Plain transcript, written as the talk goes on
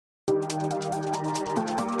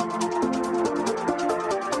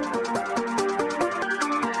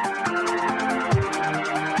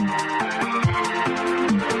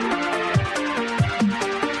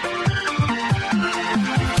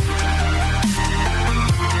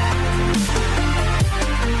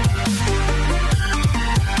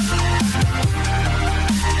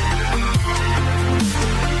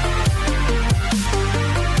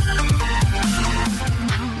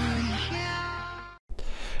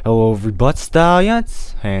Hello everybody,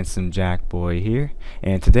 Stallions! Handsome Jack Boy here,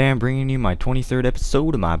 and today I'm bringing you my 23rd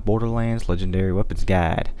episode of my Borderlands Legendary Weapons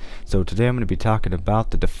Guide. So today I'm going to be talking about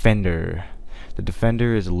the Defender. The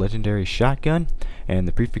Defender is a legendary shotgun, and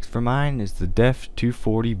the prefix for mine is the Def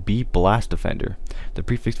 240B Blast Defender. The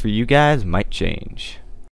prefix for you guys might change.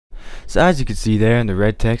 So as you can see there in the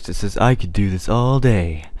red text, it says I could do this all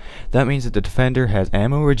day. That means that the Defender has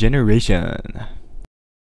ammo regeneration.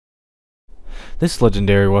 This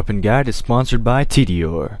legendary weapon guide is sponsored by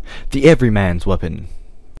TDR, the everyman's weapon.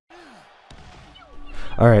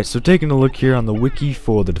 Alright, so taking a look here on the wiki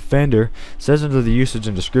for the Defender, it says under the usage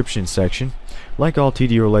and description section, like all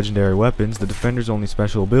TDR legendary weapons, the Defender's only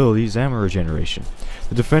special ability is ammo regeneration.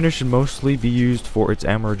 The Defender should mostly be used for its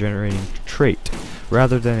ammo regenerating trait,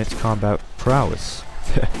 rather than its combat prowess.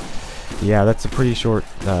 Yeah, that's a pretty short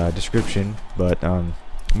description, but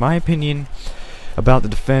my opinion about the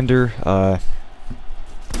Defender,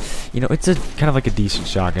 you know, it's a kind of like a decent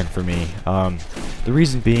shotgun for me. The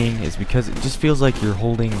reason being is because it just feels like you're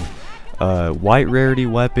holding a white rarity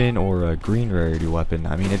weapon or a green rarity weapon.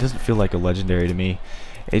 I mean, it doesn't feel like a legendary to me.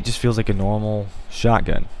 It just feels like a normal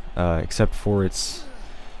shotgun, except for its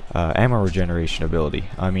ammo regeneration ability.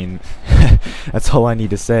 I mean, that's all I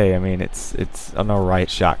need to say. I mean, it's an alright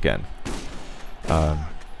shotgun.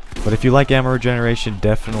 But if you like ammo regeneration,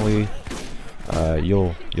 definitely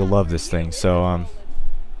you'll love this thing. So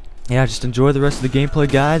yeah, just enjoy the rest of the gameplay,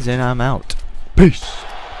 guys, and I'm out. Peace.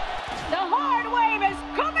 The hard wave is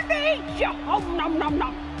coming to eat you. Oh, nom nom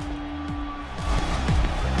nom.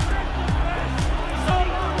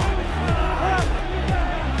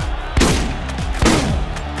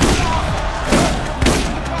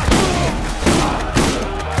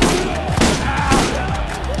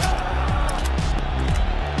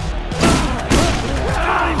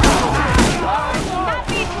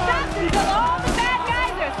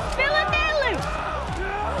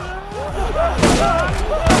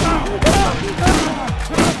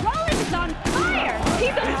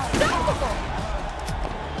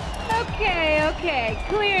 Okay,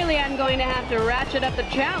 clearly I'm going to have to ratchet up the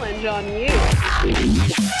challenge on you.